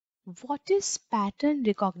what is pattern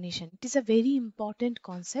recognition? It is a very important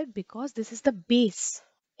concept because this is the base.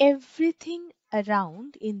 Everything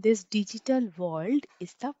around in this digital world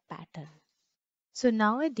is the pattern. So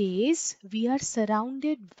nowadays we are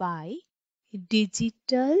surrounded by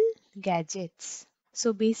digital gadgets.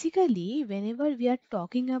 So basically, whenever we are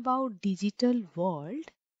talking about digital world,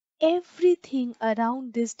 everything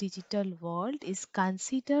around this digital world is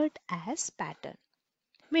considered as pattern.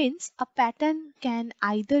 Means a pattern can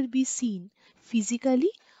either be seen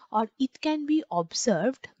physically or it can be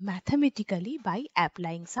observed mathematically by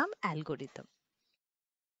applying some algorithm.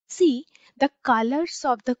 See the colors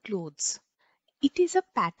of the clothes. It is a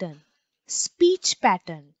pattern, speech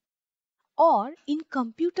pattern, or in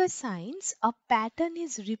computer science, a pattern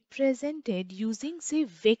is represented using, say,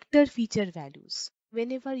 vector feature values.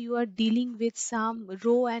 Whenever you are dealing with some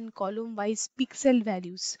row and column wise pixel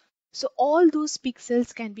values, so all those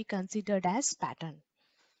pixels can be considered as pattern.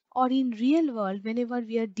 Or in real world, whenever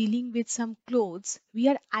we are dealing with some clothes, we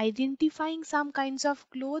are identifying some kinds of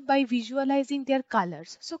clothes by visualizing their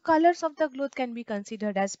colors. So colors of the cloth can be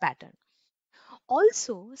considered as pattern.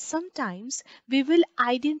 Also, sometimes we will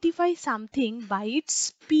identify something by its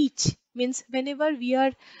speech. Means whenever we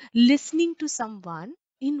are listening to someone,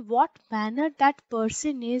 in what manner that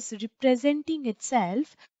person is representing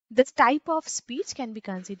itself, this type of speech can be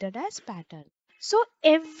considered as pattern. So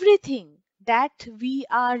everything that we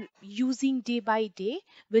are using day by day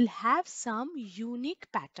will have some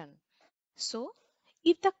unique pattern. So,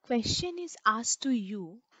 if the question is asked to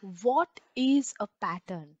you, what is a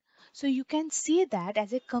pattern? So, you can say that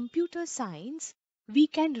as a computer science, we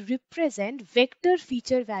can represent vector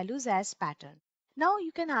feature values as pattern. Now,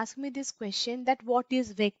 you can ask me this question that what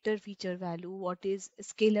is vector feature value? What is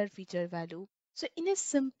scalar feature value? So, in a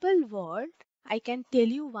simple word, I can tell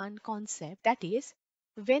you one concept, that is,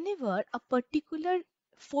 whenever a particular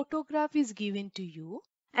photograph is given to you,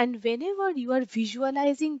 and whenever you are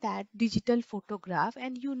visualizing that digital photograph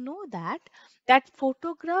and you know that that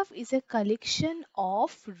photograph is a collection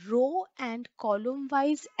of row and column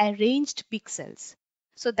wise arranged pixels.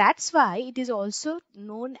 So that's why it is also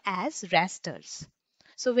known as rasters.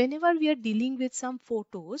 So whenever we are dealing with some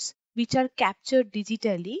photos which are captured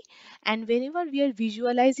digitally, and whenever we are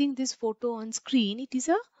visualizing this photo on screen, it is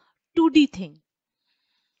a 2D thing.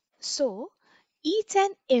 So each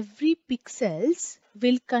and every pixels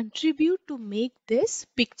will contribute to make this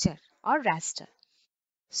picture or raster.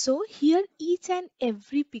 So here each and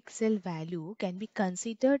every pixel value can be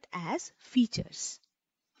considered as features,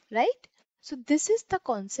 right? So this is the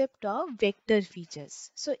concept of vector features.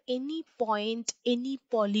 So any point, any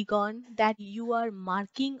polygon that you are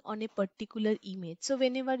marking on a particular image. So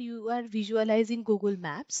whenever you are visualizing Google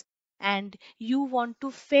Maps and you want to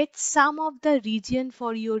fetch some of the region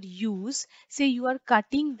for your use, say you are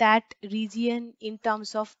cutting that region in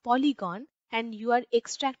terms of polygon and you are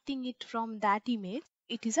extracting it from that image,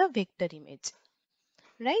 it is a vector image,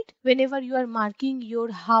 right? Whenever you are marking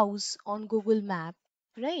your house on Google Map,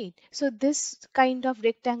 right? So this kind of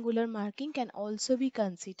rectangular marking can also be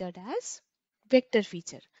considered as vector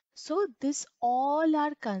feature. So this all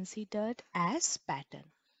are considered as pattern,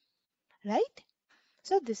 right?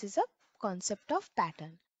 So this is a concept of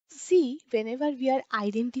pattern. See, whenever we are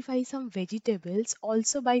identifying some vegetables,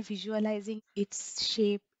 also by visualizing its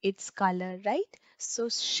shape, its color, right? So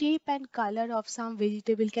shape and color of some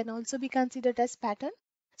vegetable can also be considered as pattern.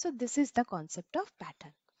 So this is the concept of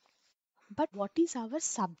pattern. But what is our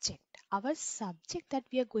subject? Our subject that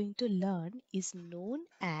we are going to learn is known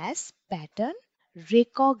as pattern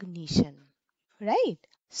recognition, right?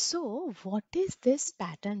 So what is this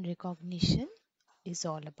pattern recognition is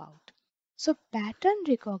all about? So pattern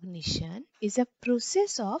recognition is a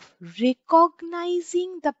process of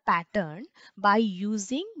recognizing the pattern by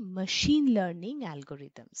using machine learning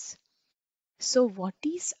algorithms. So what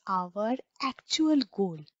is our actual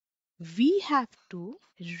goal? We have to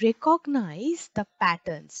recognize the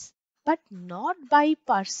patterns, but not by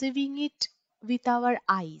perceiving it with our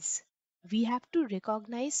eyes. We have to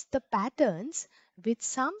recognize the patterns with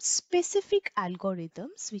some specific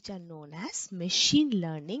algorithms which are known as machine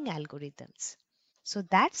learning algorithms. So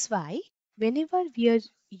that's why whenever we are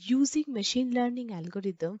using machine learning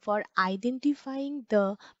algorithm for identifying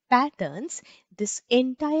the patterns, this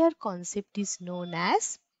entire concept is known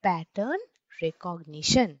as pattern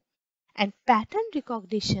recognition. And pattern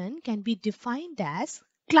recognition can be defined as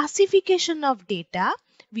classification of data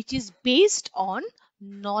which is based on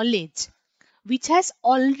knowledge which has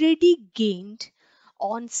already gained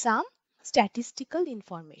on some statistical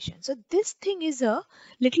information. So this thing is a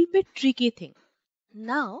little bit tricky thing.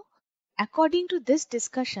 Now, according to this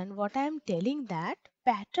discussion, what I am telling that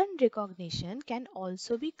pattern recognition can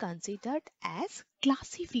also be considered as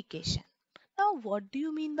classification. Now, what do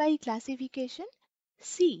you mean by classification?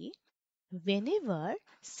 See, whenever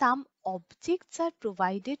some objects are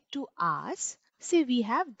provided to us, say we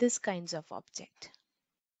have this kinds of object.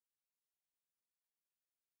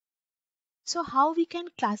 So how we can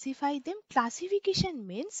classify them? Classification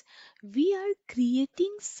means we are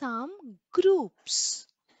creating some groups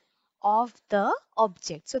of the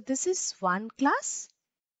object. So this is one class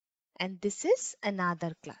and this is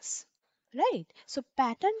another class. Right. So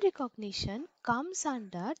pattern recognition comes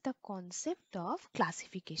under the concept of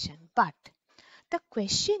classification. But the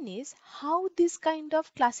question is how this kind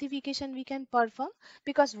of classification we can perform,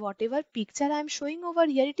 because whatever picture I am showing over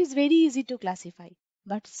here, it is very easy to classify.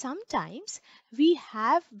 But sometimes we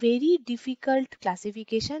have very difficult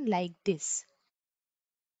classification like this.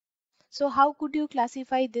 So how could you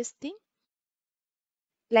classify this thing?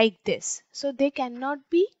 Like this. So they cannot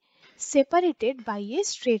be separated by a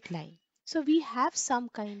straight line. So we have some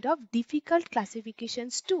kind of difficult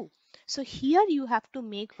classifications too. So here you have to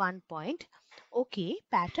make one point. Okay,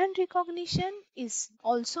 pattern recognition is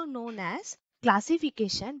also known as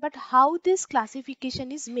classification, but how this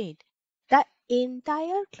classification is made? The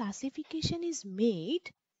entire classification is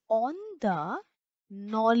made on the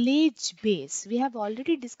knowledge base. We have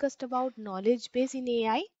already discussed about knowledge base in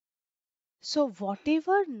AI. So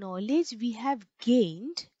whatever knowledge we have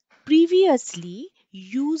gained previously,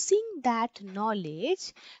 using that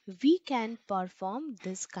knowledge, we can perform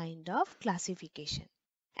this kind of classification.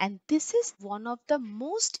 And this is one of the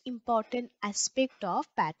most important aspect of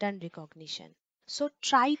pattern recognition. So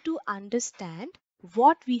try to understand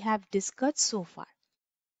what we have discussed so far.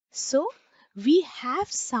 So we have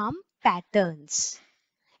some patterns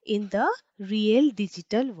in the real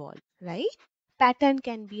digital world, right? Pattern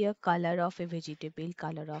can be a color of a vegetable,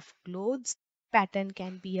 color of clothes. Pattern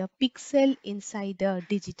can be a pixel inside a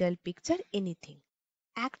digital picture, anything.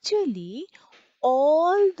 Actually,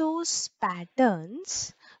 all those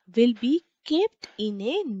patterns will be kept in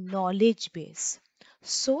a knowledge base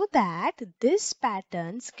so that these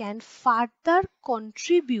patterns can further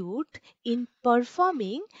contribute in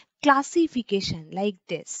performing classification like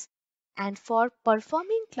this. And for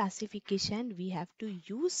performing classification, we have to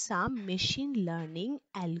use some machine learning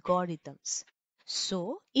algorithms.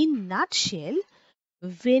 So, in nutshell,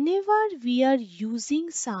 whenever we are using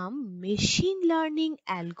some machine learning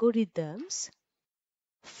algorithms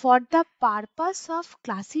for the purpose of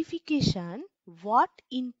classification, what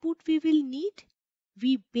input we will need?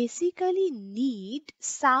 We basically need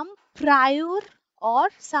some prior or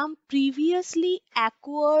some previously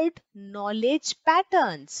acquired knowledge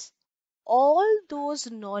patterns. All those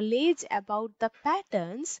knowledge about the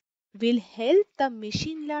patterns will help the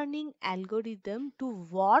machine learning algorithm to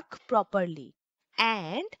work properly,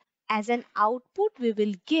 and as an output we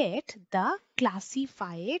will get the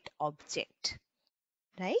classified object,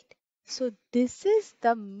 right? So this is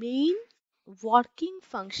the main working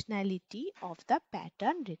functionality of the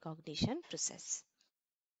pattern recognition process.